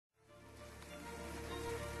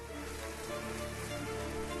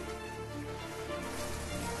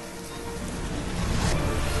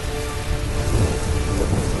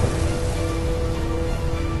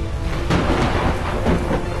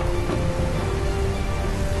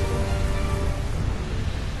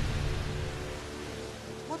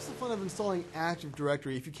fun of installing Active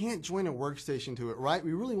Directory if you can't join a workstation to it, right?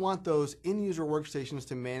 We really want those in-user workstations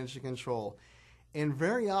to manage and control. And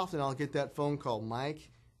very often I'll get that phone call,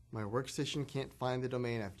 Mike, my workstation can't find the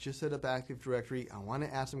domain. I've just set up Active Directory. I want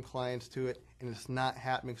to add some clients to it, and it's not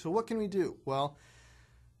happening. So what can we do? Well,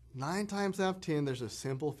 9 times out of 10, there's a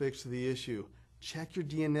simple fix to the issue. Check your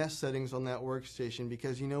DNS settings on that workstation,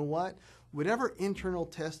 because you know what? Whatever internal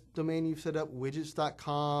test domain you've set up,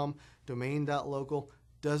 widgets.com, domain.local,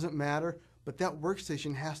 doesn't matter, but that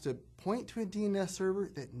workstation has to point to a DNS server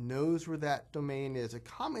that knows where that domain is. A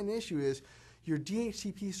common issue is your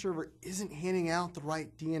DHCP server isn't handing out the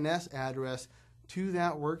right DNS address to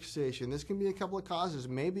that workstation. This can be a couple of causes.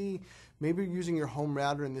 Maybe you're using your home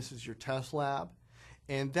router and this is your test lab,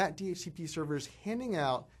 and that DHCP server is handing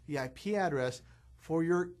out the IP address for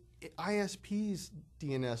your ISP's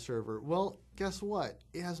DNS server. Well, guess what?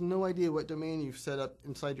 It has no idea what domain you've set up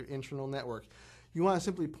inside your internal network. You want to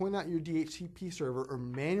simply point out your DHCP server or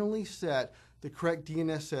manually set the correct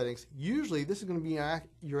DNS settings. Usually this is going to be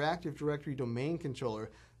your Active Directory domain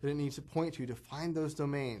controller that it needs to point to find those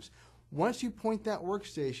domains. Once you point that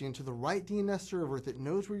workstation to the right DNS server that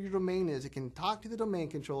knows where your domain is, it can talk to the domain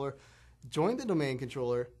controller, join the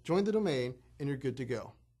domain, and you're good to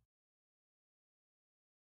go.